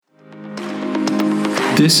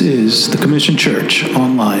This is the Commission Church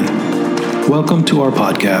Online. Welcome to our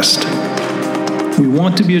podcast. We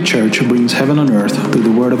want to be a church who brings heaven on earth through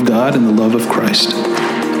the Word of God and the love of Christ.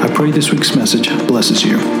 I pray this week's message blesses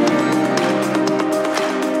you.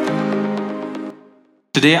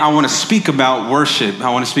 Today, I want to speak about worship.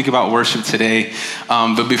 I want to speak about worship today.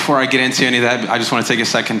 But before I get into any of that, I just want to take a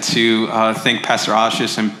second to thank Pastor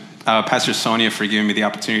Ashish and Pastor Sonia for giving me the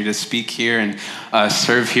opportunity to speak here and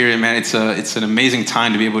serve here. And man, it's an amazing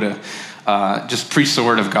time to be able to just preach the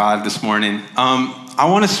Word of God this morning. I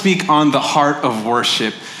want to speak on the heart of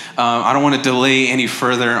worship. I don't want to delay any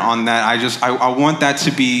further on that. I want that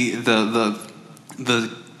to be the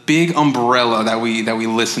big umbrella that we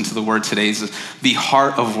listen to the Word today, is the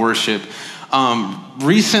heart of worship.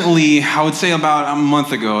 Recently, I would say about a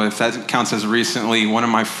month ago, if that counts as recently, one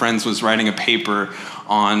of my friends was writing a paper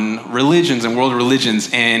on religions and world religions,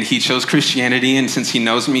 and he chose Christianity. And since he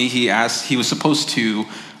knows me, he was supposed to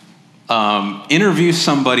interview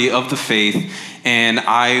somebody of the faith, and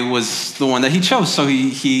I was the one that he chose. So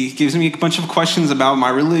he gives me a bunch of questions about my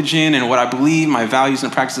religion and what I believe, my values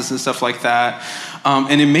and practices and stuff like that.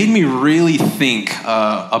 And it made me really think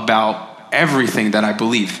about everything that I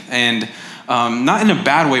believe. And not in a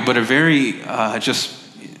bad way, but a very just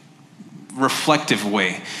reflective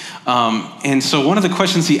way. And so one of the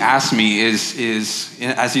questions he asked me is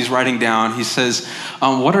as he's writing down, he says,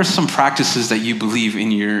 what are some practices that you believe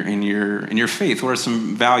in your faith? What are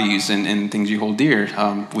some values and things you hold dear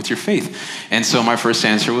with your faith? And so my first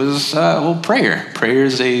answer was, prayer. Prayer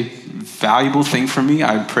is a valuable thing for me.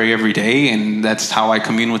 I pray every day, and that's how I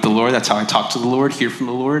commune with the Lord. That's how I talk to the Lord, hear from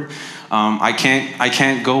the Lord. I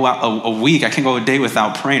can't go out a week. I can't go a day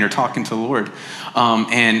without praying or talking to the Lord.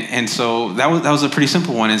 And so that was a pretty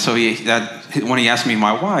simple one. And so when he asked me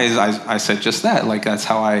my whys, I said just that. Like, that's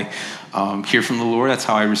how I hear from the Lord. That's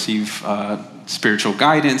how I receive spiritual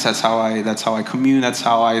guidance. That's how I commune. That's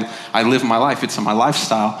how I live my life. It's my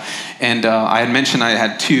lifestyle. And I had mentioned I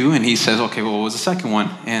had two, and he says, okay, well, what was the second one?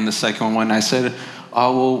 And the second one, I said,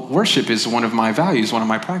 worship is one of my values, one of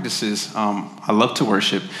my practices. I love to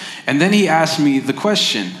worship. And then he asked me the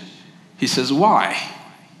question. He says, why?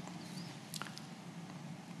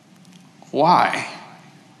 Why?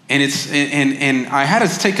 And and I had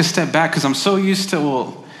to take a step back, because I'm so used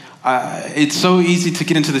to, it's so easy to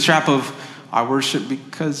get into the trap of, I worship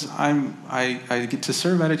because I get to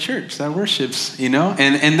serve at a church that worships,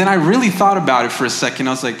 And then I really thought about it for a second.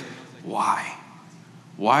 I was like, why?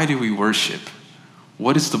 Why do we worship?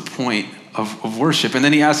 What is the point of worship? And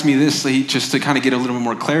then he asked me this, just to kind of get a little bit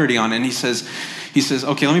more clarity on it. And he says,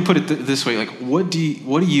 okay, let me put it this way. Like, what do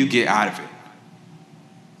you get out of it?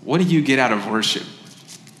 What do you get out of worship?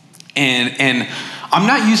 And I'm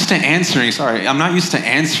not used to answering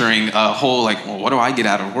a whole, what do I get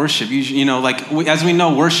out of worship? As we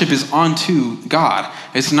know, worship is unto God.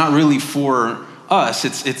 It's not really for us.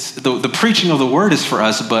 It's the preaching of the Word is for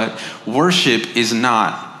us, but worship is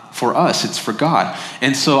not for us. It's for God.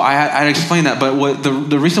 And so I explained that. But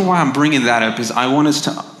the reason why I'm bringing that up is I want us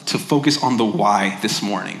to focus on the why this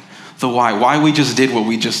morning. The why we just did what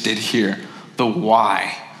we just did here. The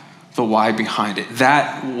why behind it.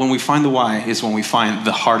 That, when we find the why, is when we find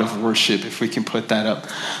the heart of worship, if we can put that up.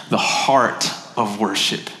 The heart of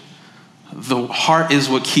worship. The heart is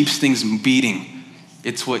what keeps things beating.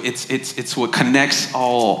 It's what connects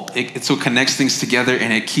it's what connects things together,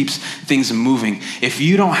 and it keeps things moving. If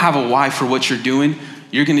you don't have a why for what you're doing,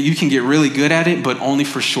 you can get really good at it, but only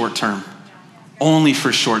for short term. Only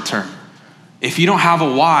for short term. If you don't have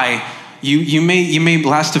a why, you may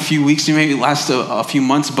last a few weeks, you may last a few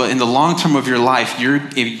months, but in the long term of your life,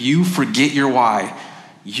 if you forget your why,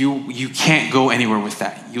 you can't go anywhere with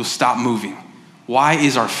that. You'll stop moving. Why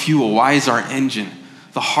is our fuel? Why is our engine?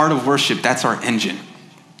 The heart of worship, that's our engine.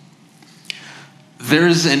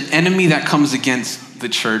 There's an enemy that comes against the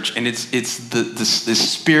church, and it's the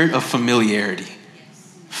spirit of familiarity.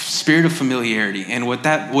 Spirit of familiarity. And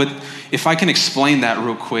if I can explain that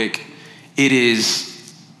real quick, it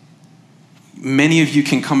is, many of you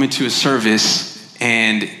can come into a service,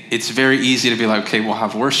 and it's very easy to be like, okay, we'll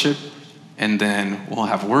have worship, and then we'll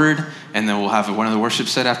have word, and then we'll have one of the worship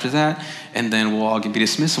set after that, and then we'll all be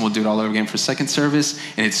dismissed, and we'll do it all over again for second service.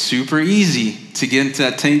 And it's super easy to get into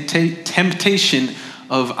that temptation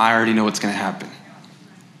of, I already know what's going to happen.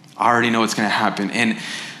 I already know what's going to happen. And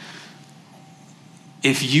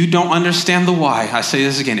if you don't understand the why, I say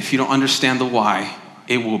this again, if you don't understand the why,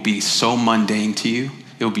 it will be so mundane to you.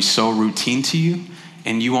 It will be so routine to you,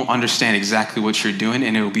 and you won't understand exactly what you're doing,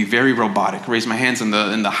 and it will be very robotic. Raise my hands in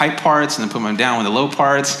the high parts, and then put them down in the low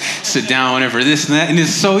parts, sit down whenever this and that, and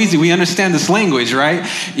it's so easy. We understand this language, right?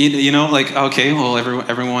 You know, like, okay, well,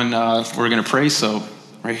 everyone, we're going to pray, so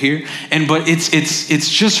right here. But it's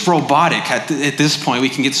just robotic at this point. We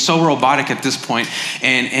can get so robotic at this point,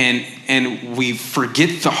 and we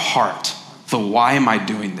forget the heart, the why am I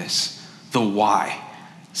doing this? The why.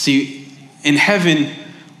 See, in heaven,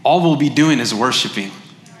 all we'll be doing is worshiping.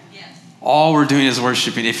 Yes. All we're doing is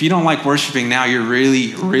worshiping. If you don't like worshiping now, you're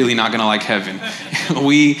really, really not going to like heaven.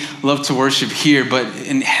 We love to worship here, but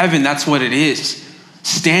in heaven, that's what it is.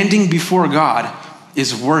 Standing before God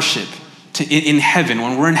is worship. In heaven,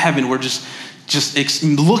 when we're in heaven, we're just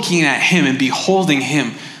looking at him and beholding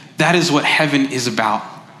him. That is what heaven is about.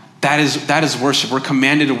 That is worship. We're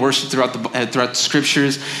commanded to worship throughout the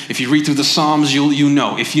scriptures. If you read through the Psalms, you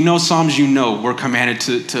know. If you know Psalms, you know we're commanded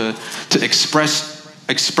to express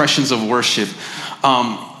expressions of worship.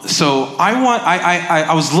 So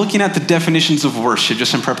I was looking at the definitions of worship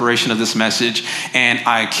just in preparation of this message, and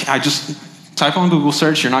I just type on Google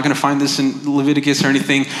search. You're not going to find this in Leviticus or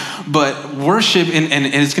anything, but worship, and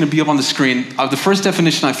it's going to be up on the screen. The first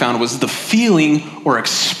definition I found was the feeling or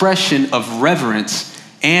expression of reverence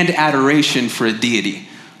and adoration for a deity.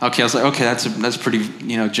 Okay, I was like, okay, that's pretty,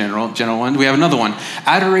 general one. We have another one.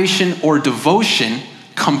 Adoration or devotion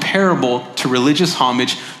comparable to religious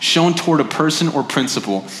homage shown toward a person or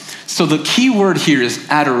principle. So the key word here is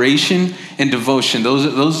adoration and devotion.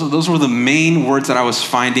 Those were the main words that I was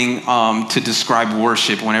finding to describe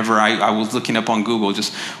worship whenever I was looking up on Google.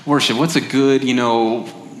 Just worship. What's a good,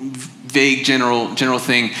 vague general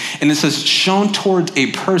thing? And it says shown toward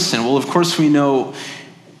a person. Well, of course we know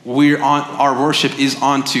our worship is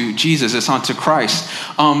onto Jesus, it's onto Christ.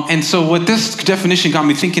 And so what this definition got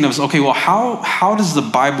me thinking of is, okay, well, how does the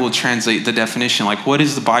Bible translate the definition? Like, what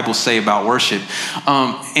does the Bible say about worship?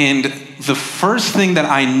 And the first thing that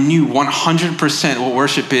I knew 100% what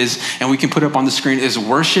worship is, and we can put it up on the screen, is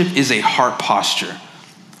worship is a heart posture.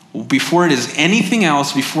 Before it is anything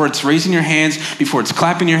else, before it's raising your hands, before it's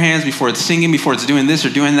clapping your hands, before it's singing, before it's doing this or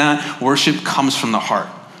doing that, worship comes from the heart.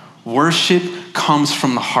 Worship comes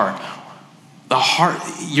from the heart. The heart,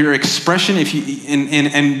 your expression,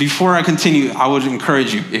 and before I continue, I would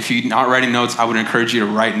encourage you, if you're not writing notes, I would encourage you to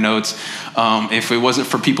write notes. If it wasn't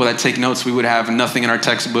for people that take notes, we would have nothing in our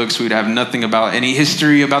textbooks. We would have nothing about any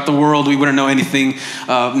history about the world. We wouldn't know anything.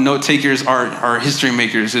 Note takers are history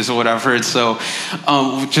makers, is what I've heard. So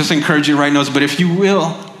just encourage you to write notes. But if you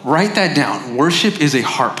will, write that down. Worship is a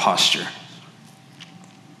heart posture.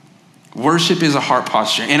 Worship is a heart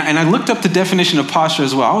posture. And I looked up the definition of posture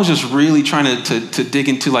as well. I was just really trying to dig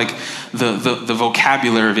into like the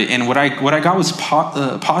vocabulary of it. And what I got was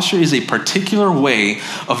posture is a particular way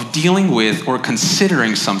of dealing with or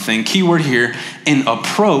considering something, keyword here, an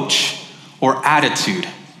approach or attitude.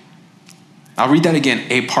 I'll read that again.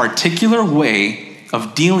 A particular way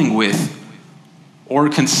of dealing with or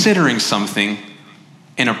considering something,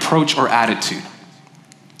 an approach or attitude.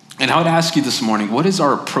 And I would ask you this morning, what is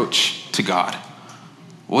our approach to God?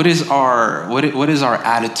 What is our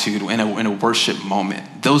attitude in a worship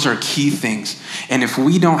moment? Those are key things. And if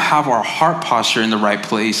we don't have our heart posture in the right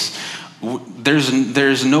place,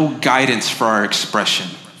 there's no guidance for our expression.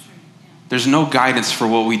 There's no guidance for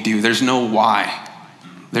what we do. There's no why.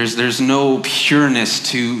 There's no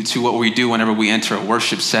pureness to what we do whenever we enter a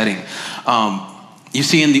worship setting. You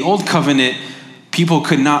see, in the Old Covenant, people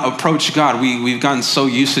could not approach God. We've gotten so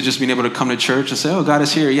used to just being able to come to church and say, oh, God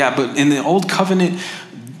is here. Yeah, but in the Old Covenant,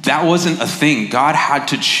 that wasn't a thing. God had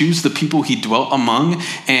to choose the people he dwelt among.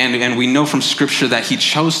 And we know from scripture that he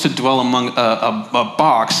chose to dwell among a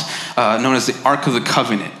box known as the Ark of the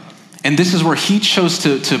Covenant. And this is where he chose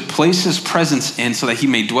to place his presence in so that he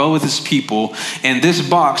may dwell with his people. And this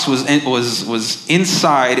box was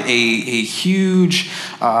inside a huge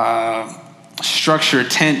structure,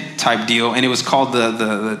 tent type deal, and it was called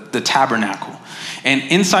the tabernacle. And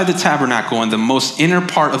inside the tabernacle, in the most inner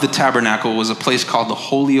part of the tabernacle, was a place called the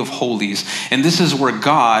Holy of Holies. And this is where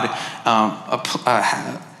God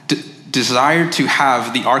desired to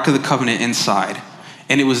have the Ark of the Covenant inside.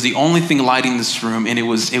 And it was the only thing lighting this room. And it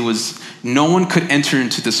was no one could enter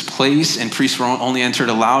into this place, and priests were only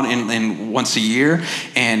allowed in once a year.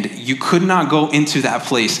 And you could not go into that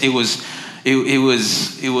place. It was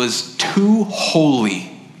too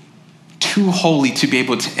holy to be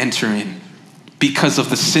able to enter in because of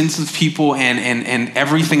the sins of people and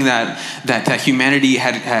everything that humanity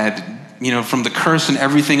had from the curse and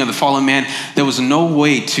everything of the fallen man. There was no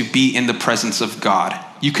way to be in the presence of God.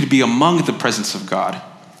 You could be among the presence of God,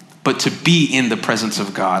 But to be in the presence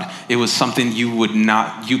of God, it was something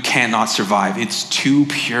you cannot survive. It's too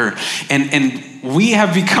pure. And we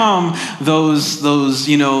have become those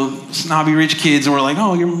snobby rich kids, and we're like,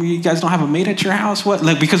 oh, you guys don't have a maid at your house? What?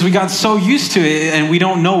 Like, because we got so used to it, and we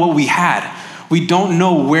don't know what we had. We don't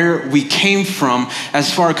know where we came from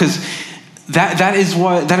as far, because that is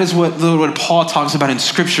what Paul talks about in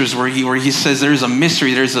scriptures, where he says there's a mystery,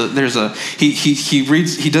 he does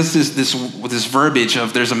this verbiage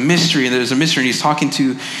of there's a mystery, and he's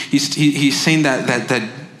saying that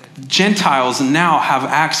Gentiles now have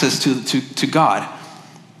access to God.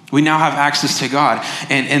 We now have access to God,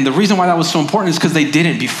 and the reason why that was so important is because they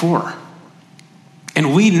didn't before,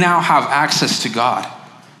 and we now have access to God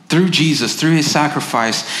through Jesus, through his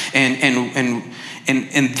sacrifice, and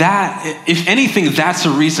that, if anything, that's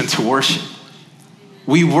a reason to worship.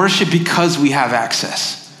 We worship because we have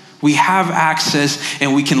access. We have access,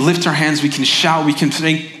 and we can lift our hands, we can shout, we can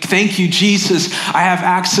thank you, Jesus. I have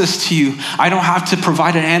access to you. I don't have to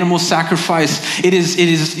provide an animal sacrifice. It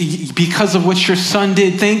is because of what your son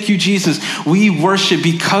did. Thank you, Jesus. We worship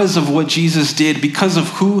because of what Jesus did, because of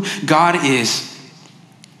who God is.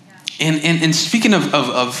 And speaking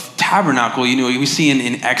of tabernacle, we see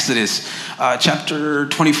in Exodus chapter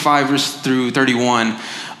 25, verse through 31,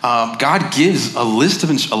 God gives a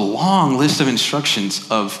long list of instructions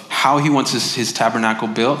of how he wants his tabernacle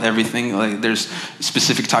built. Everything, like there's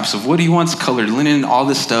specific types of wood he wants, colored linen, all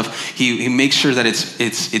this stuff. He makes sure that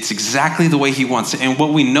it's exactly the way he wants it. And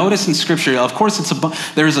what we notice in scripture, of course,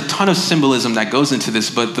 there's a ton of symbolism that goes into this,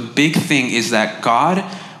 but the big thing is that God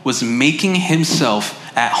was making himself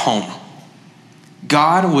at home.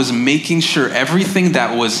 God was making sure everything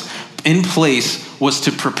that was in place was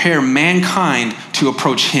to prepare mankind to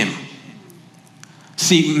approach him.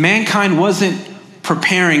 See, mankind wasn't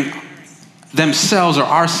preparing themselves or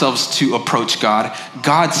ourselves to approach God.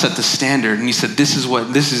 God set the standard, and he said, this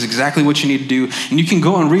is exactly what you need to do. And you can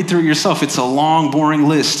go and read through it yourself. It's a long, boring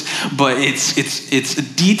list, but it's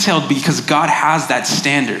detailed because God has that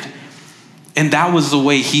standard. And that was the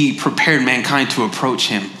way he prepared mankind to approach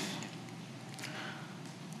him.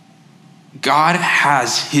 God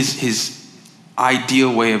has his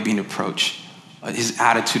ideal way of being approached, his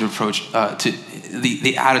attitude approach to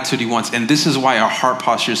the attitude he wants. And this is why our heart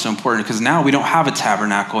posture is so important, because now we don't have a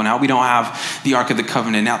tabernacle. Now we don't have the Ark of the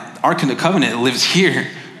Covenant. Now Ark of the Covenant lives here.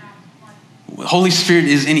 Holy Spirit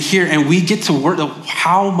is in here, and we get to work.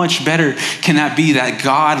 How much better can that be, that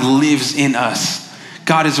God lives in us?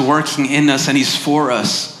 God is working in us, and he's for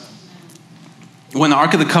us. When the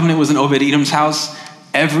Ark of the Covenant was in Obed-Edom's house,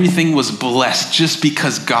 everything was blessed just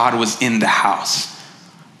because God was in the house.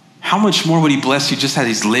 How much more would he bless you just as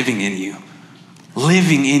he's living in you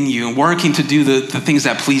and working to do the things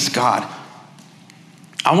that please God?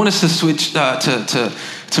 I want us to switch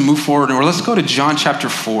to move forward, or let's go to John chapter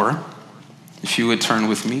 4. If you would turn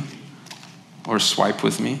with me or swipe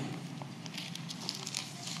with me.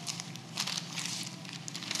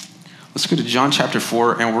 Let's go to John chapter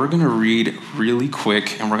 4, and we're going to read really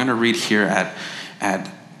quick, and we're going to read here at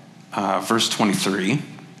verse 23.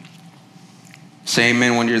 Say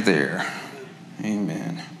amen when you're there.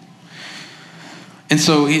 Amen. And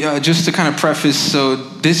so just to kind of preface, so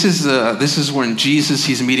this is when Jesus,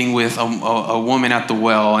 he's meeting with a woman at the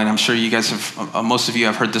well, and I'm sure you guys have, most of you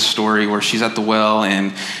have heard this story where she's at the well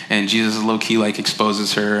and Jesus low-key like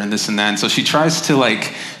exposes her and this and that. And so she tries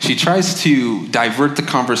to divert the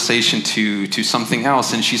conversation to something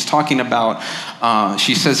else, and she's talking about,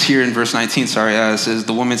 she says here in verse 19, it says,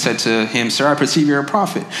 the woman said to him, "Sir, I perceive you're a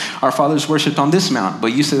prophet. Our fathers worshipped on this mount,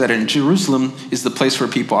 but you say that in Jerusalem is the place where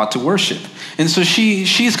people ought to worship." And so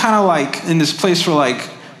she's kind of like in this place where like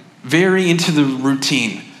very into the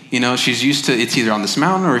routine. She's used to, it's either on this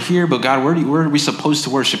mountain or here, but God, where are we supposed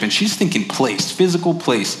to worship? And she's thinking place, physical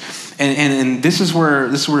place. And this is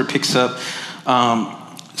where it picks up.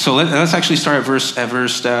 So let's actually start at verse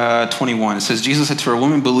 21. It says, Jesus said to her,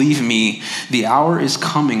 "Woman, believe me, the hour is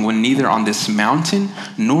coming when neither on this mountain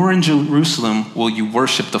nor in Jerusalem will you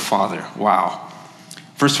worship the Father." Wow.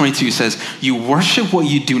 Verse 22 says, "You worship what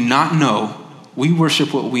you do not know. We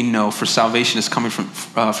worship what we know, for salvation is coming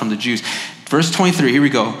from the Jews." Verse 23, here we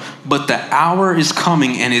go. "But the hour is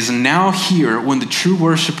coming and is now here when the true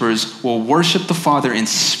worshipers will worship the Father in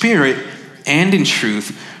spirit and in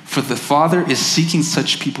truth, for the Father is seeking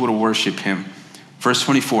such people to worship him." Verse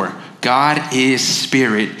 24, "God is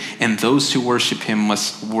spirit, and those who worship him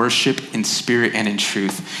must worship in spirit and in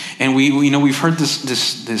truth." And we've heard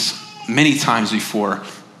this many times before.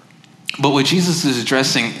 But what Jesus is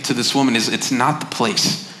addressing to this woman is, it's not the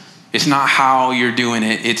place. It's not how you're doing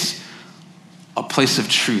it. It's a place of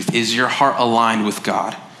truth. Is your heart aligned with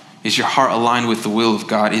God? Is your heart aligned with the will of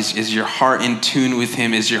God? Is your heart in tune with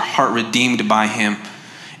him? Is your heart redeemed by him?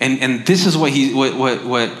 And this is what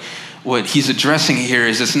he's addressing here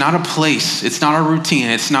is it's not a place. It's not a routine.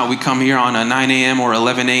 It's not we come here on a 9 a.m. or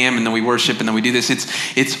 11 a.m. and then we worship and then we do this.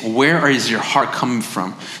 It's where is your heart coming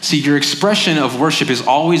from? See, your expression of worship is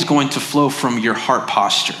always going to flow from your heart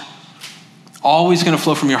posture. Always going to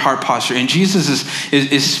flow from your heart posture. And Jesus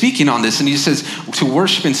is speaking on this, and he says to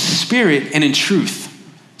worship in spirit and in truth.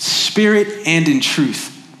 Spirit and in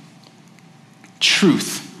truth.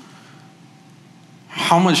 Truth.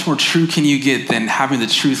 How much more true can you get than having the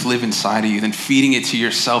truth live inside of you, than feeding it to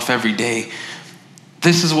yourself every day?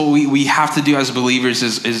 This is what we have to do as believers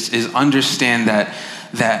is understand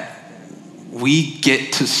that we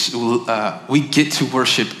get to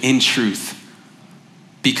worship in truth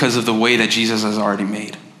because of the way that Jesus has already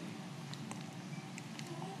made.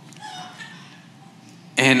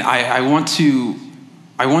 And I want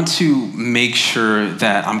to make sure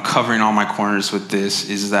that I'm covering all my corners with this,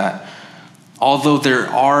 is that although there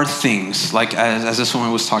are things, like as this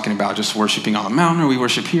woman was talking about, just worshiping on the mountain, or we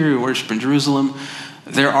worship here, we worship in Jerusalem,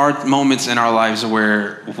 there are moments in our lives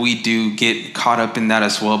where we do get caught up in that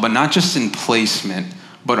as well, but not just in placement,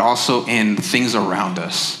 but also in things around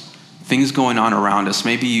us, things going on around us.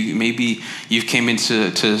 Maybe you've came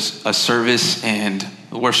into a service and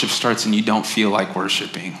the worship starts and you don't feel like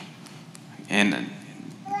worshiping. And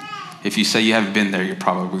if you say you haven't been there, you're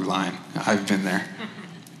probably lying. I've been there.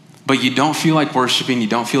 But you don't feel like worshiping, you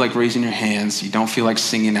don't feel like raising your hands, you don't feel like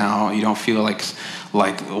singing out, you don't feel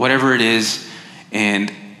like whatever it is.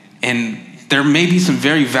 And there may be some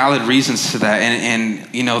very valid reasons to that. And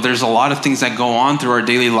you know, there's a lot of things that go on through our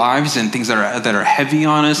daily lives, and things that are heavy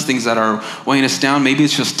on us, things that are weighing us down. Maybe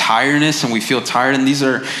it's just tiredness and we feel tired. And these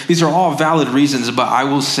are all valid reasons, but I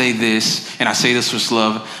will say this, and I say this with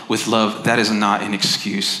love, that is not an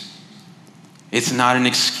excuse. It's not an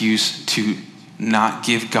excuse to not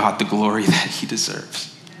give God the glory that he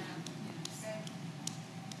deserves.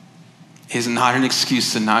 Is not an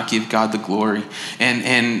excuse to not give God the glory.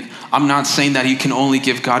 And I'm not saying that you can only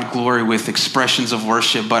give God glory with expressions of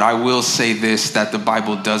worship, but I will say this, that the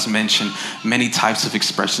Bible does mention many types of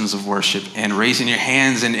expressions of worship, and raising your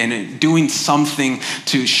hands and doing something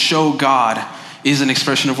to show God is an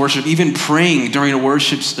expression of worship. Even praying during a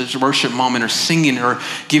worship moment, or singing, or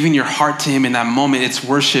giving your heart to him in that moment, it's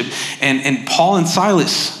worship. And Paul and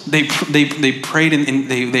Silas, they prayed and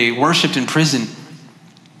they worshiped in prison.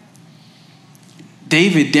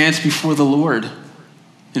 David danced before the Lord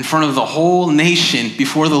in front of the whole nation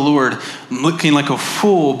before the Lord, looking like a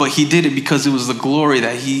fool, but he did it because it was the glory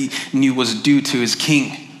that he knew was due to his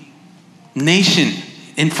king. Nation,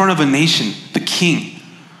 in front of a nation, the king.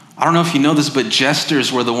 I don't know if you know this, but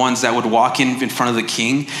jesters were the ones that would walk in front of the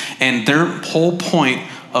king, and their whole point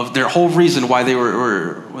of their whole reason why they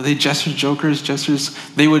were they jesters, jokers, jesters?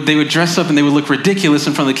 They would dress up and they would look ridiculous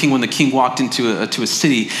in front of the king when the king walked into a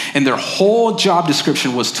city, and their whole job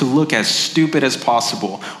description was to look as stupid as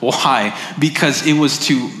possible. Why? Because it was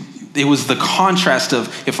the contrast of,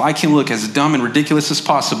 if I can look as dumb and ridiculous as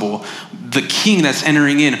possible, the king that's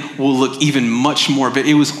entering in will look even much more. But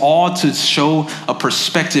it was all to show a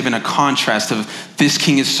perspective and a contrast of, this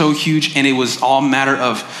king is so huge, and it was all matter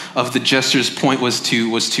of the jester's point was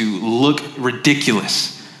to look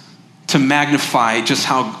ridiculous, to magnify just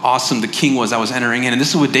how awesome the king was that was entering in. And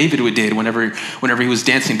this is what David did whenever he was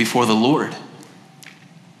dancing before the Lord.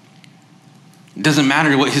 It doesn't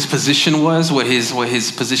matter what his position was, what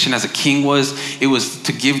his position as a king was. It was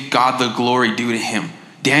to give God the glory due to him.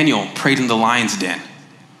 Daniel prayed in the lion's den,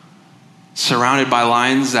 surrounded by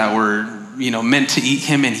lions that were, meant to eat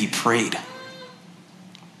him, and he prayed.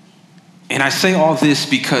 And I say all this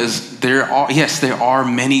because there are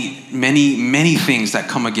many, many, many things that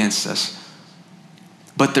come against us,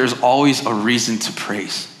 but there's always a reason to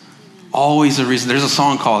praise. Always a reason. There's a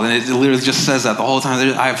song called, and it literally just says that the whole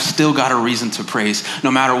time. I've still got a reason to praise.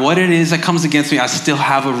 No matter what it is that comes against me, I still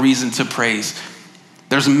have a reason to praise.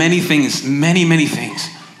 There's many things, many, many things.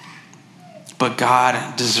 But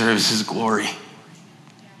God deserves his glory.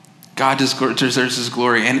 God deserves his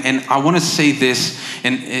glory. And I want to say this,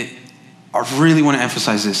 and I really want to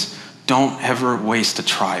emphasize this. Don't ever waste a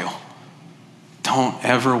trial. Don't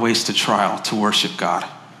ever waste a trial to worship God.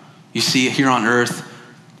 You see, here on earth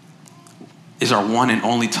is our one and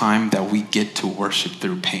only time that we get to worship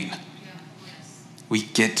through pain. We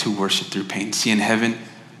get to worship through pain. See, in heaven,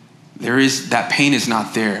 that pain is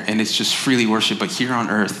not there, and it's just freely worship. But here on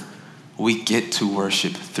earth, we get to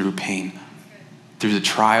worship through pain. Through the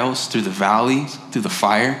trials, through the valleys, through the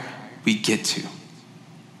fire, we get to.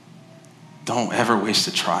 Don't ever waste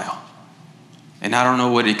a trial. And I don't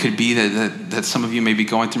know what it could be that some of you may be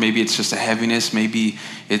going through. Maybe it's just a heaviness. Maybe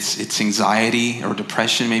it's anxiety or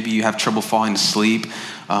depression. Maybe you have trouble falling asleep.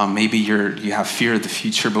 Maybe you have fear of the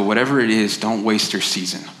future. But whatever it is, don't waste your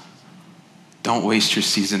season. Don't waste your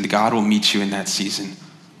season. God will meet you in that season.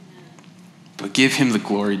 But give him the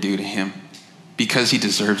glory due to him, because he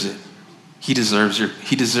deserves it. He deserves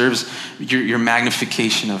your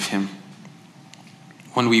magnification of him.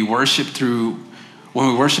 When we worship in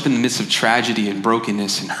the midst of tragedy and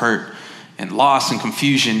brokenness and hurt and loss and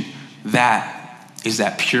confusion, that is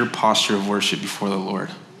that pure posture of worship before the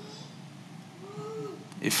Lord.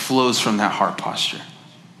 It flows from that heart posture.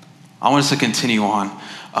 I want us to continue on.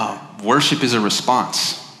 Worship is a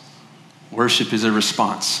response. Worship is a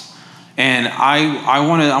response. And I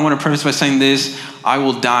want to preface by saying this: I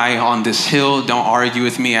will die on this hill. Don't argue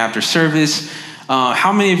with me after service.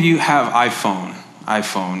 How many of you have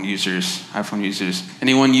iPhone users?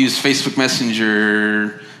 Anyone use Facebook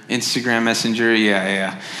Messenger, Instagram Messenger?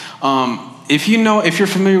 Yeah. If you're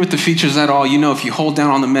familiar with the features at all, if you hold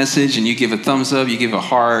down on the message and you give a thumbs up, you give a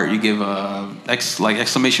heart, you give a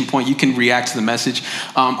exclamation point, you can react to the message.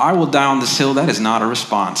 I will die on this hill. That is not a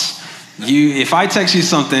response. If I text you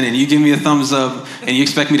something and you give me a thumbs up and you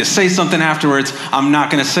expect me to say something afterwards, I'm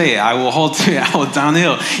not going to say it. I will hold to it. I will down the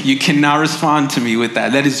hill. You cannot respond to me with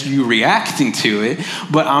that. That is you reacting to it,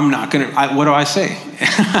 but I'm not going to. What do I say?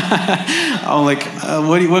 I'm like,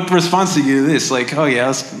 what response do you give to this? Like, oh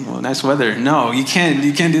yeah, nice weather. No, you can't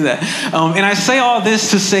do that. And I say all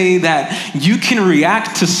this to say that you can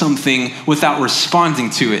react to something without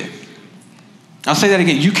responding to it. I'll say that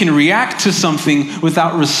again. You can react to something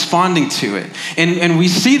without responding to it. And we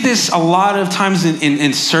see this a lot of times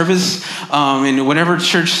in service, in whatever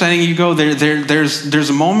church setting you go,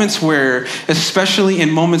 there's moments where, especially in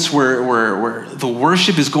moments where the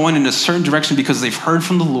worship is going in a certain direction because they've heard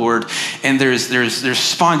from the Lord, and there's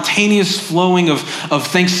spontaneous flowing of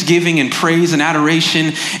thanksgiving and praise and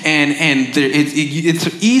adoration, and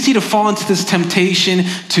it's easy to fall into this temptation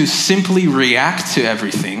to simply react to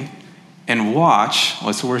everything and watch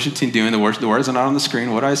what's the worship team doing. The words are not on the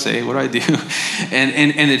screen. What do I say? What do I do?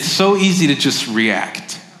 And it's so easy to just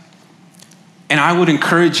react. And I would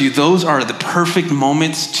encourage you, those are the perfect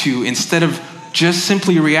moments to, instead of just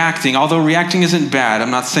simply reacting, although reacting isn't bad,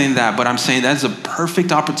 I'm not saying that, but I'm saying that's a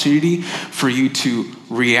perfect opportunity for you to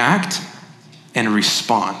react and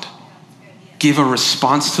respond. Give a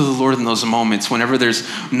response to the Lord in those moments whenever there's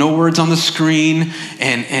no words on the screen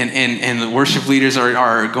and the worship leaders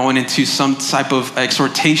are going into some type of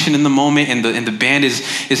exhortation in the moment, and the band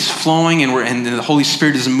is flowing and the Holy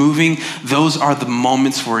Spirit is moving. Those are the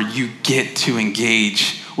moments where you get to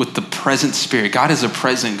engage with the present Spirit. God is a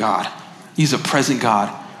present God. He's a present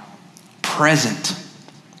God. Present.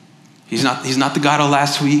 He's not the God of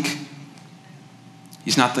last week.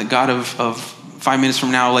 He's not the God of 5 minutes from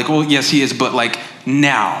now, like, well, yes, he is, but like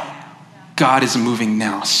now. God is moving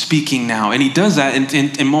now, speaking now. And he does that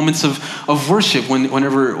in moments of worship,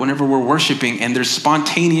 whenever we're worshiping and there's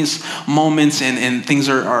spontaneous moments and things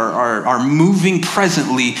are moving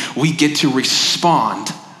presently, we get to respond.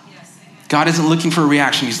 God isn't looking for a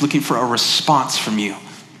reaction. He's looking for a response from you.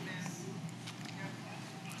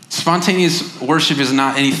 Spontaneous worship is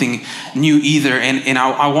not anything new either, and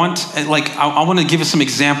I want to give us some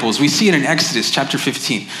examples. We see it in Exodus chapter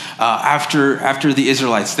 15. After the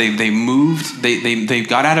Israelites, they moved, they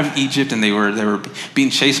got out of Egypt, and they were being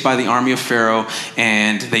chased by the army of Pharaoh,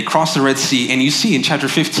 and they crossed the Red Sea. And you see in chapter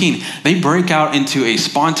 15, they break out into a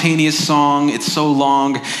spontaneous song. It's so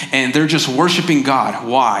long, and they're just worshiping God.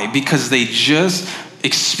 Why? Because they just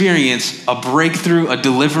experience a breakthrough, a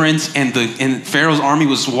deliverance, and Pharaoh's army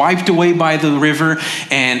was wiped away by the river,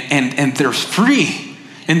 and they're free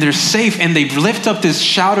and they're safe, and they lift up this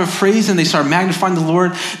shout of praise and they start magnifying the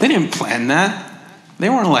Lord. They didn't plan that. They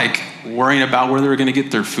weren't like worrying about where they were going to get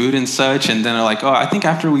their food and such, and then they're like, oh, I think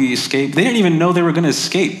after we escape, they didn't even know they were going to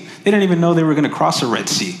escape. They didn't even know they were going to cross the Red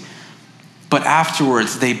Sea. But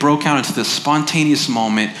afterwards, they broke out into this spontaneous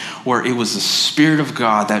moment where it was the Spirit of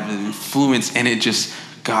God that influenced, and it just,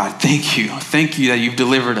 God, thank you. Thank you that you've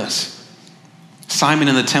delivered us. Simon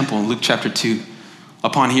in the temple in Luke chapter 2,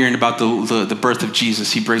 upon hearing about the birth of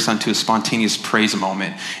Jesus, he breaks onto a spontaneous praise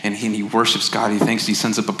moment, and he worships God. He thanks, he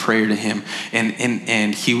sends up a prayer to him,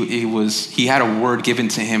 and he had a word given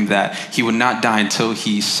to him that he would not die until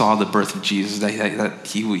he saw the birth of Jesus, that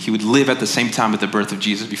he would live at the same time with the birth of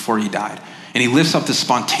Jesus before he died. And he lifts up this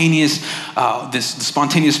spontaneous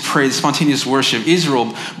praise, spontaneous worship.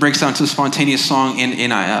 Israel breaks down to a spontaneous song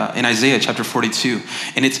in Isaiah chapter 42.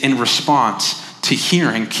 And it's in response to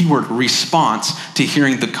hearing, keyword response, to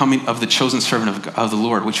hearing the coming of the chosen servant of the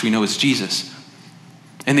Lord, which we know is Jesus.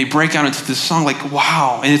 And they break out into this song like,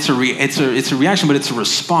 wow. And it's a reaction, but it's a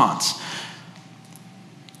response.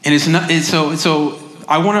 And so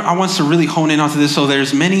I want us to really hone in onto this. So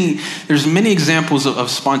there's many examples of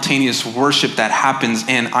spontaneous worship that happens,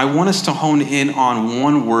 and I want us to hone in on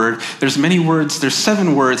one word. There's many words. There's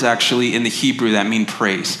 7 words actually in the Hebrew that mean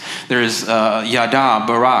praise. There's yada,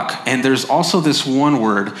 barak, and there's also this one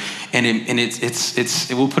word, and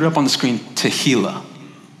we'll put it up on the screen, tehillah.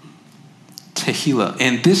 Tehillah.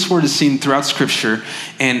 And this word is seen throughout Scripture,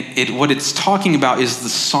 and what it's talking about is the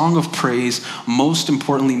song of praise, most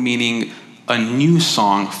importantly meaning a new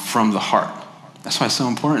song from the heart. That's why it's so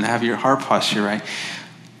important to have your heart posture, right?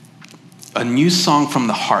 A new song from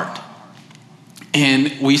the heart.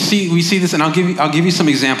 And we see this, and I'll give you some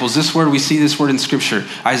examples. We see this word in Scripture.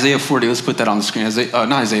 Isaiah 40, let's put that on the screen.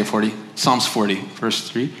 Not Isaiah 40, Psalms 40, verse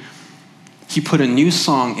 3. He put a new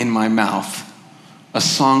song in my mouth, a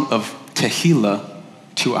song of tehillah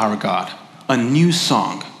to our God. A new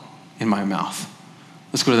song in my mouth.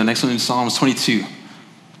 Let's go to the next one in Psalms 22.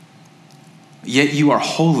 Yet you are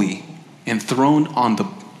holy, enthroned on the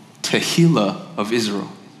tehillah of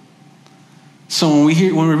Israel. So when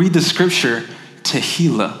we read the Scripture,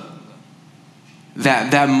 tehillah,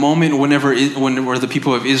 that moment where the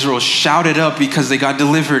people of Israel shouted up because they got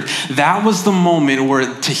delivered, that was the moment where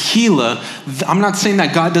tehillah, I'm not saying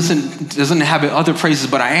that God doesn't inhabit other praises,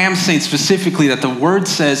 but I am saying specifically that the word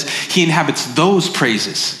says he inhabits those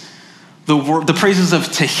praises. The praises of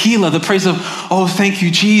tehillah, the praise of, oh, thank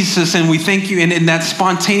you, Jesus, and we thank you. And in that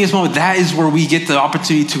spontaneous moment, that is where we get the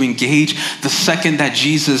opportunity to engage the second that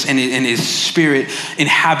Jesus and his Spirit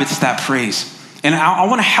inhabits that praise. And I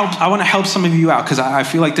want to help some of you out, because I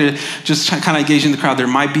feel like they're just kind of engaging the crowd. There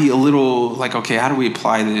might be a little like, okay, how do we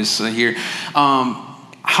apply this here?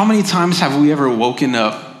 How many times have we ever woken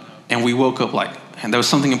up and we woke up and there was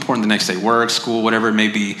something important the next day, work, school, whatever it may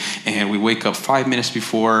be, and we wake up 5 minutes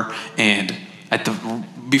before, and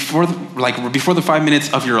before the 5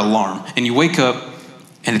 minutes of your alarm, and you wake up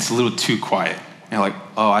and it's a little too quiet. And you're like,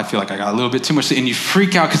 oh, I feel like I got a little bit too much sleep, and you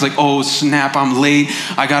freak out because oh snap, I'm late,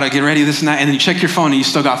 I gotta get ready, this and that, and then you check your phone and you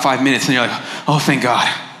still got 5 minutes, and you're like, oh, thank God,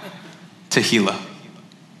 tehillah.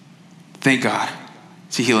 Thank God,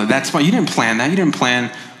 tehillah. That's why you didn't plan that. You didn't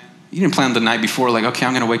plan the night before, like, okay,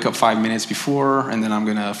 I'm going to wake up 5 minutes before, and then I'm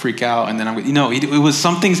going to freak out, and then it was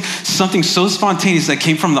something so spontaneous that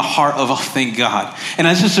came from the heart of, oh, thank God. And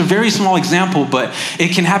that's just a very small example, but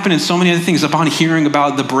it can happen in so many other things, about hearing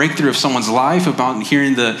about the breakthrough of someone's life, about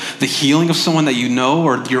hearing the healing of someone that you know,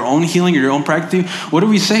 or your own healing or your own breakthrough. What do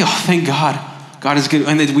we say? Oh, thank God. God is good.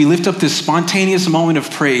 And then we lift up this spontaneous moment of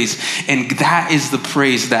praise, and that is the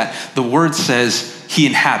praise that the word says he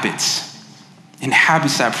inhabits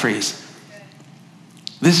that praise.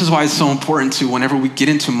 This is why it's so important to, whenever we get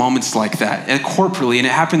into moments like that, and corporately, and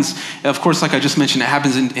it happens, of course, like I just mentioned, it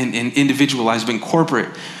happens in individualized, but in corporate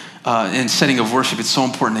and setting of worship, it's so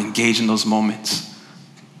important to engage in those moments.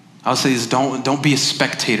 I would say this, don't be a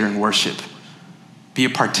spectator in worship. Be a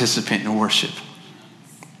participant in worship.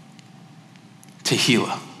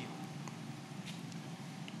 Tehillah.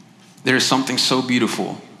 There is something so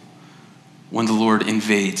beautiful when the Lord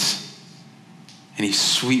invades and he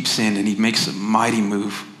sweeps in and he makes a mighty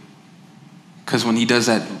move. Because when he does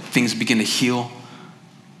that, things begin to heal.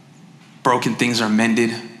 Broken things are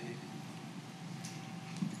mended.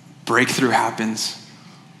 Breakthrough happens.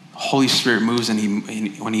 The Holy Spirit moves, and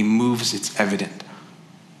when he moves, it's evident.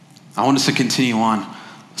 I want us to continue on.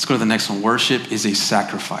 Let's go to the next one. Worship is a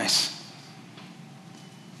sacrifice.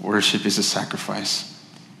 Worship is a sacrifice.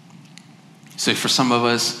 So for some of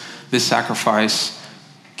us, this sacrifice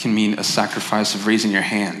can mean a sacrifice of raising your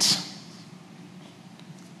hands.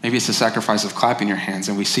 Maybe it's a sacrifice of clapping your hands,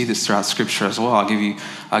 and we see this throughout Scripture as well. I'll give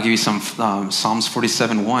you some Psalms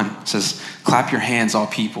 47:1. It says, "Clap your hands, all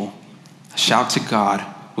people. Shout to God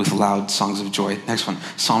with loud songs of joy." Next one,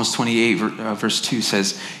 Psalms 28 verse 2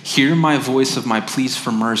 says, "Hear my voice of my pleas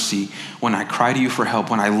for mercy when I cry to you for help,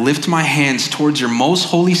 when I lift my hands towards your most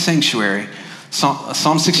holy sanctuary."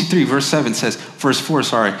 Psalm 63 verse 4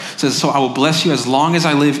 says, "So I will bless you as long as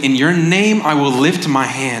I live. In your name I will lift my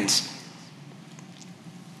hands."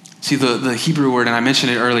 See, the Hebrew word, and I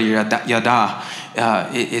mentioned it earlier, yada,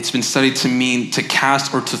 it's been studied to mean to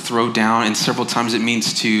cast or to throw down, and several times it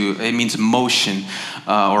means motion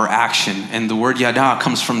or action. And the word yada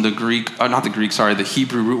comes from the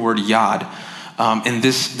Hebrew root word yad, and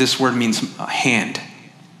this word means hand.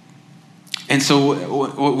 And so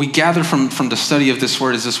what we gather from the study of this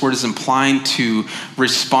word is implying to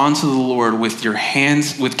respond to the Lord with your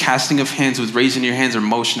hands, with casting of hands, with raising your hands, or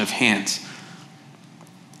motion of hands.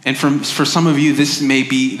 And for some of you, this may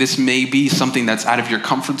be something that's out of your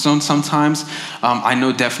comfort zone sometimes. I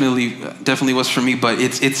know definitely was for me, but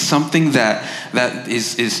it's something that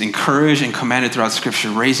is encouraged and commanded throughout Scripture,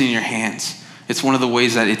 raising your hands. It's one of the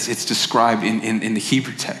ways that it's described in the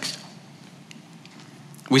Hebrew text.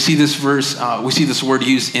 We see this word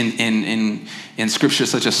used in Scripture,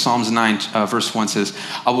 such as Psalms 9, verse 1 says,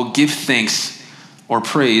 I will give thanks or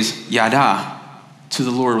praise, yada, to the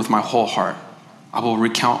Lord with my whole heart. I will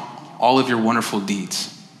recount all of your wonderful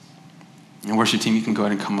deeds. And worship team, you can go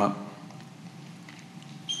ahead and come up.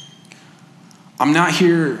 I'm not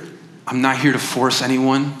here to force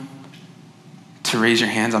anyone to raise your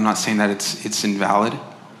hands. I'm not saying that it's invalid,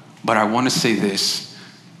 but I want to say this,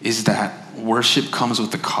 is that worship comes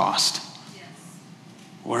with a cost. Yes.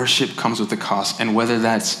 Worship comes with a cost. And whether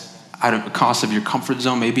that's out of the cost of your comfort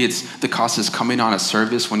zone, maybe it's the cost is coming on a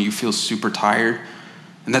service when you feel super tired.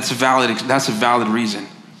 And that's a valid reason.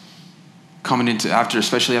 Coming into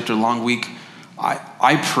especially after a long week,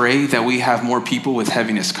 I pray that we have more people with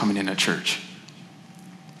heaviness coming into church.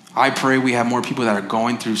 I pray we have more people that are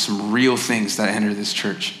going through some real things that enter this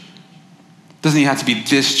church. It doesn't even have to be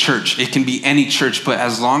this church. It can be any church, but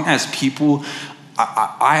as long as people,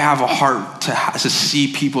 I have a heart to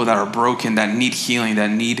see people that are broken, that need healing,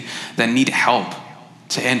 that need help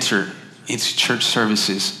to enter into church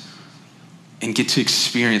services and get to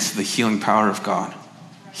experience the healing power of God.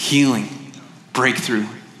 Healing, breakthrough.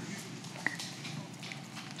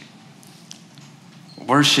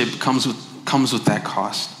 Worship comes with that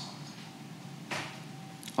cost.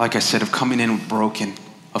 Like I said, of coming in broken,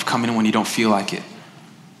 of coming in when you don't feel like it.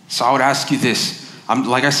 So I would ask you this.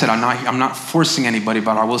 Like I said, I'm not forcing anybody,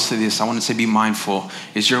 but I will say this. I want to say be mindful.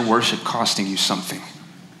 Is your worship costing you something?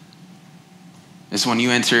 Is when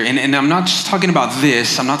you enter, and I'm not just talking about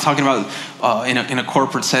this. I'm not talking about in a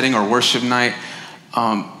corporate setting or worship night.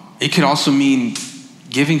 It could also mean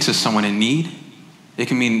giving to someone in need. It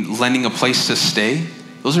can mean lending a place to stay.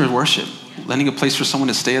 Those are worship. Lending a place for someone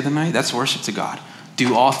to stay at the night, that's worship to God.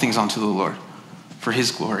 Do all things unto the Lord for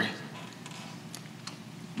his glory.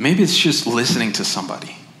 Maybe it's just listening to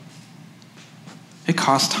somebody. It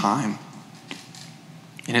costs time.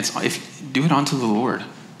 And if do it unto the Lord.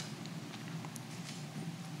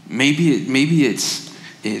 Maybe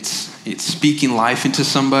it's speaking life into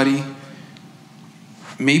somebody.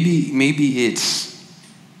 Maybe it's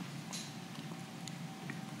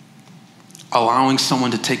allowing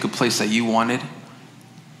someone to take a place that you wanted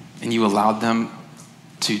and you allowed them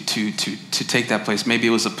to take that place. Maybe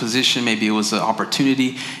it was a position, maybe it was an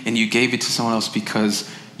opportunity, and you gave it to someone else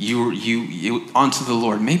because you unto the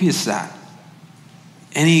Lord. Maybe it's that.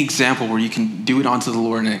 Any example where you can do it unto the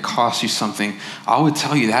Lord and it costs you something, I would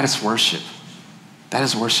tell you that is worship. That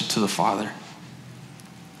is worship to the Father.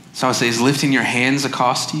 So I would say, is lifting your hands a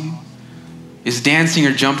cost to you? Is dancing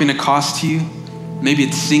or jumping a cost to you? Maybe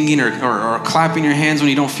it's singing or clapping your hands when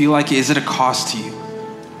you don't feel like it. Is it a cost to you?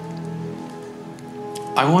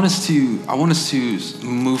 I want us to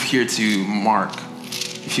move here to Mark.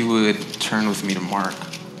 If you would turn with me to Mark.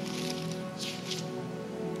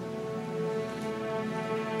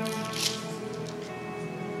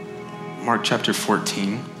 Mark chapter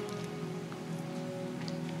 14.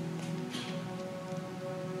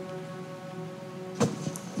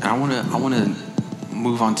 And I want to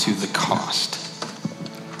move on to the cost.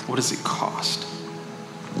 What does it cost?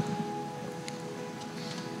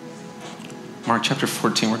 Mark chapter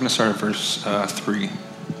 14, we're going to start at verse 3.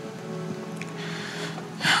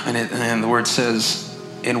 And the word says,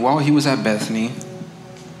 and while he was at Bethany,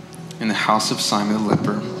 in the house of Simon the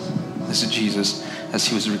leper, this is Jesus, as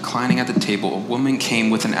he was reclining at the table, a woman came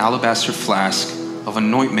with an alabaster flask of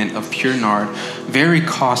anointment of pure nard, very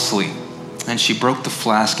costly, and she broke the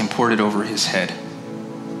flask and poured it over his head.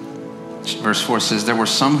 Verse 4 says, there were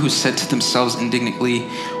some who said to themselves indignantly,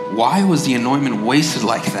 why was the anointment wasted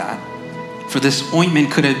like that? For this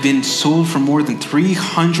ointment could have been sold for more than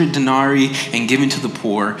 300 denarii and given to the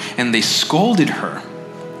poor. And they scolded her.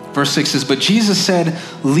 Verse 6 says, but Jesus said,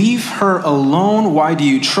 leave her alone. Why do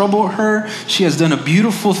you trouble her? She has done a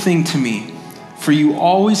beautiful thing to me. For you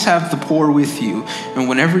always have the poor with you, and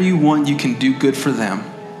whenever you want, you can do good for them.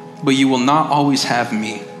 But you will not always have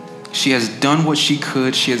me. She has done what she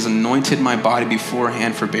could. She has anointed my body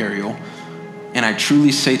beforehand for burial. And I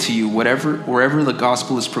truly say to you, wherever the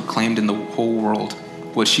gospel is proclaimed in the whole world,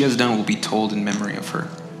 what she has done will be told in memory of her.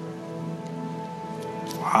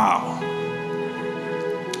 Wow.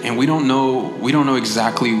 And we don't know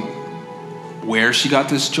exactly where she got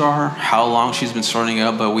this jar, how long she's been sorting it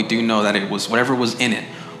up, but we do know that it was whatever was in it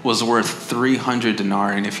was worth 300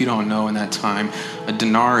 denarii. And if you don't know, in that time, a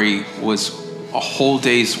denarii was a whole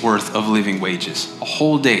day's worth of living wages. A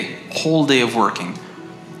whole day of working.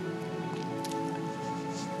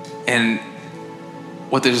 And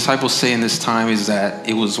what the disciples say in this time is that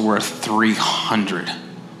it was worth 300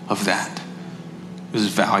 of that. It was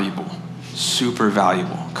valuable, super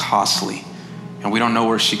valuable, costly. And we don't know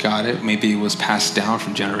where she got it. Maybe it was passed down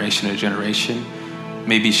from generation to generation.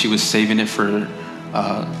 Maybe she was saving it for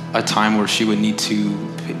a time where she would need to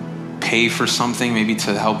pay for something, maybe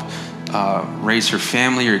to help raise her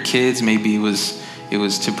family or kids. Maybe it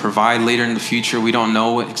was to provide later in the future. We don't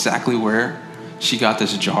know exactly where she got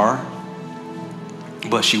this jar.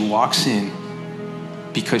 But she walks in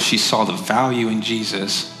because she saw the value in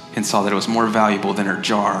Jesus and saw that it was more valuable than her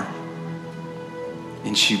jar.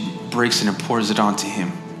 And she breaks it and pours it onto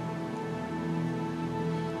him,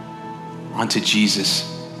 onto Jesus.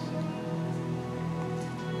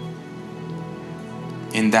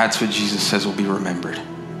 And that's what Jesus says will be remembered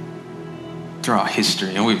throughout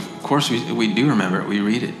history. And of course we do remember it, we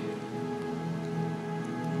read it.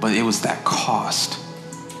 But it was that cost.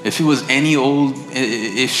 If it was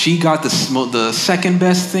if she got the second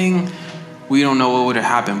best thing, we don't know what would have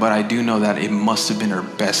happened, but I do know that it must have been her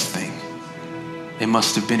best thing. It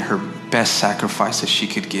must have been her best sacrifice that she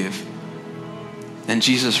could give. And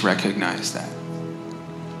Jesus recognized that.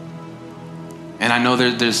 And I know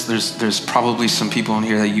there's probably some people in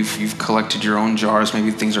here that you've collected your own jars.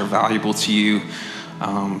 Maybe things are valuable to you.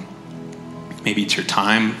 Maybe it's your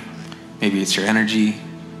time. Maybe it's your energy.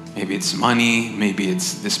 Maybe it's money. Maybe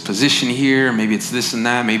it's this position here. Maybe it's this and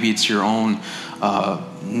that. Maybe it's your own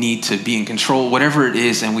need to be in control, whatever it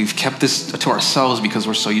is. And we've kept this to ourselves because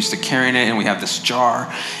we're so used to carrying it, and we have this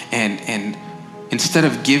jar. And instead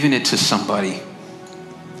of giving it to somebody,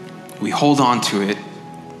 we hold on to it.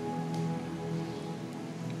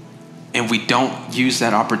 And we don't use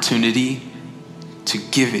that opportunity to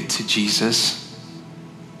give it to Jesus.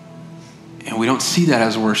 And we don't see that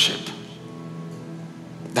as worship.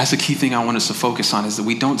 That's the key thing I want us to focus on, is that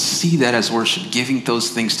we don't see that as worship, giving those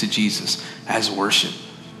things to Jesus as worship.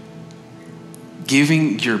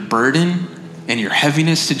 Giving your burden and your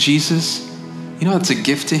heaviness to Jesus, you know, it's a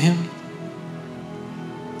gift to him.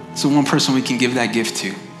 It's the one person we can give that gift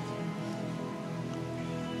to.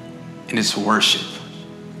 And it's worship.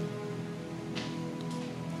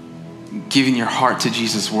 Giving your heart to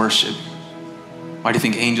Jesus, worship. Why do you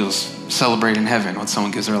think angels celebrate in heaven when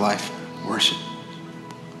someone gives their life? Worship.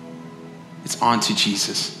 It's on to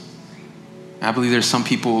Jesus. I believe there's some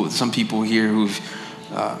people here who've,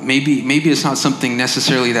 maybe it's not something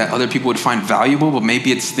necessarily that other people would find valuable, but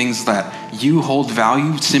maybe it's things that you hold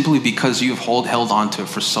value simply because you've held on to it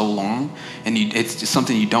for so long, and it's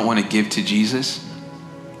something you don't want to give to Jesus.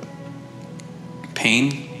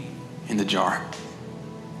 Pain in the jar.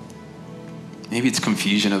 Maybe it's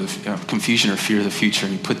confusion or fear of the future,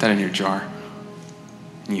 and you put that in your jar,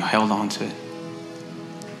 and you held on to it.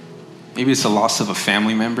 Maybe it's the loss of a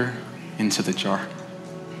family member, into the jar.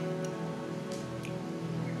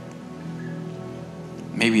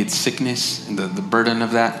 Maybe it's sickness and the burden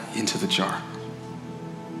of that, into the jar.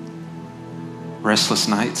 Restless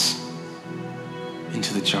nights,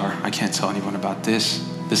 into the jar. I can't tell anyone about this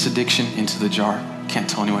addiction, into the jar. Can't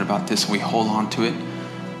tell anyone about this. We hold on to it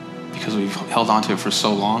because we've held on to it for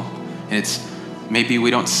so long. And maybe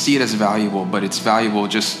we don't see it as valuable, but it's valuable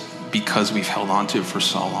just because we've held on to it for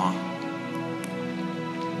so long.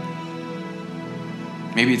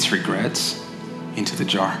 Maybe it's regrets, into the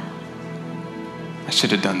jar. I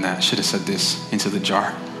should have done that. I should have said this, into the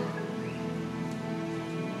jar.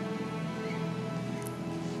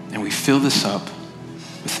 And we fill this up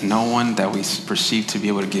with no one that we perceive to be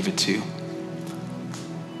able to give it to.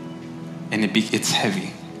 And it's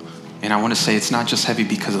heavy. And I want to say it's not just heavy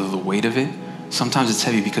because of the weight of it. Sometimes it's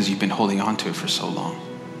heavy because you've been holding on to it for so long.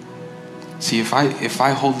 See, if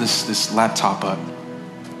I hold this laptop up,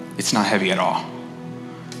 it's not heavy at all.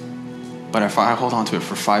 But if I hold on to it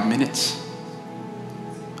for 5 minutes,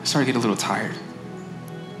 I start to get a little tired.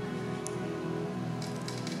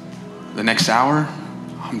 The next hour,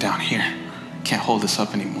 I'm down here. Can't hold this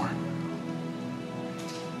up anymore.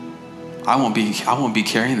 I won't be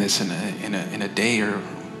carrying this in a day or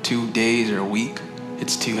 2 days or a week.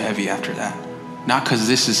 It's too heavy after that. Not because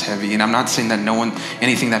this is heavy, and I'm not saying that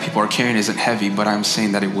anything that people are carrying isn't heavy, but I'm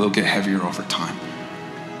saying that it will get heavier over time.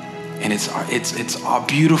 And it's a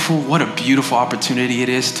beautiful, what a beautiful opportunity it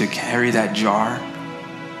is to carry that jar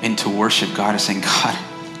and to worship God and saying, God,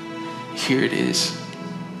 here it is,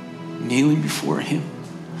 kneeling before him.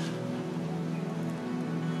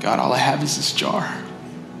 God, all I have is this jar.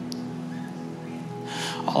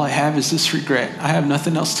 All I have is this regret. I have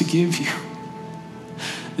nothing else to give you.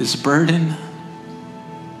 This burden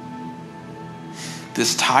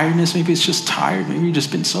this tiredness. Maybe it's just tired. Maybe you've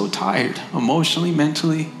just been so tired, emotionally,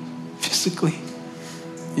 mentally, physically.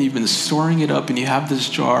 And you've been storing it up and you have this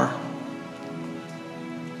jar.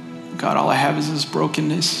 God, all I have is this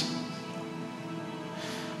brokenness.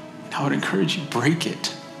 And I would encourage you, break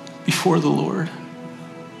it before the Lord.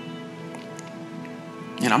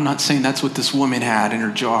 And I'm not saying that's what this woman had in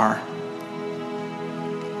her jar,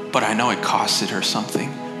 but I know it costed her something.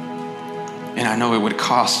 And I know it would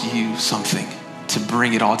cost you something to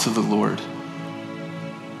bring it all to the Lord.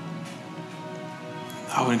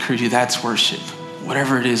 I would encourage you, that's worship.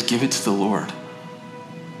 Whatever it is, give it to the Lord.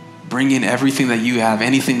 Bring in everything that you have,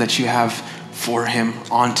 anything that you have for him,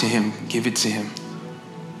 onto him, give it to him.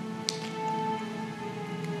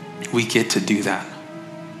 We get to do that.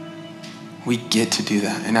 We get to do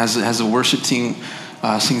that. And as the worship team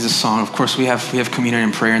sings a song, of course we have communion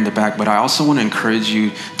and prayer in the back, but I also want to encourage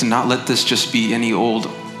you to not let this just be any old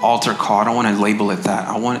altar call. I don't want to label it that.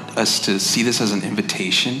 I want us to see this as an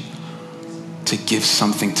invitation to give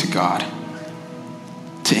something to God,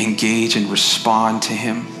 to engage and respond to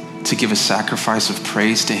him, to give a sacrifice of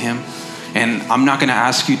praise to him. And I'm not going to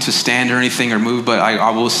ask you to stand or anything or move, but I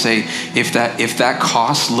will say, if that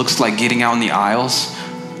cost looks like getting out in the aisles,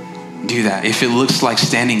 do that. If it looks like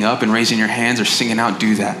standing up and raising your hands or singing out,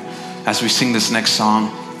 do that. As we sing this next song,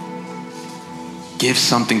 give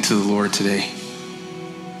something to the Lord today.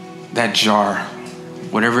 That jar,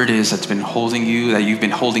 whatever it is that's been holding you, that you've been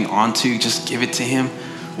holding on to, just give it to him.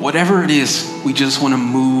 Whatever it is, we just want to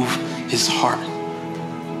move his heart.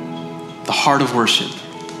 The heart of worship.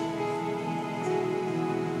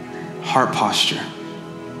 Heart posture.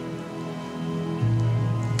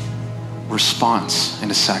 Response and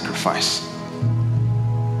a sacrifice.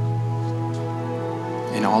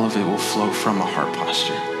 And all of it will flow from a heart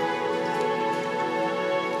posture.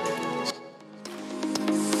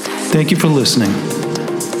 Thank you for listening.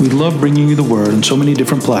 We love bringing you the word on so many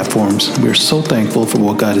different platforms. We are so thankful for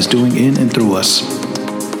what God is doing in and through us.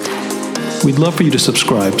 We'd love for you to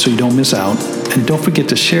subscribe so you don't miss out, and don't forget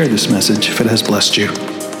to share this message if it has blessed you.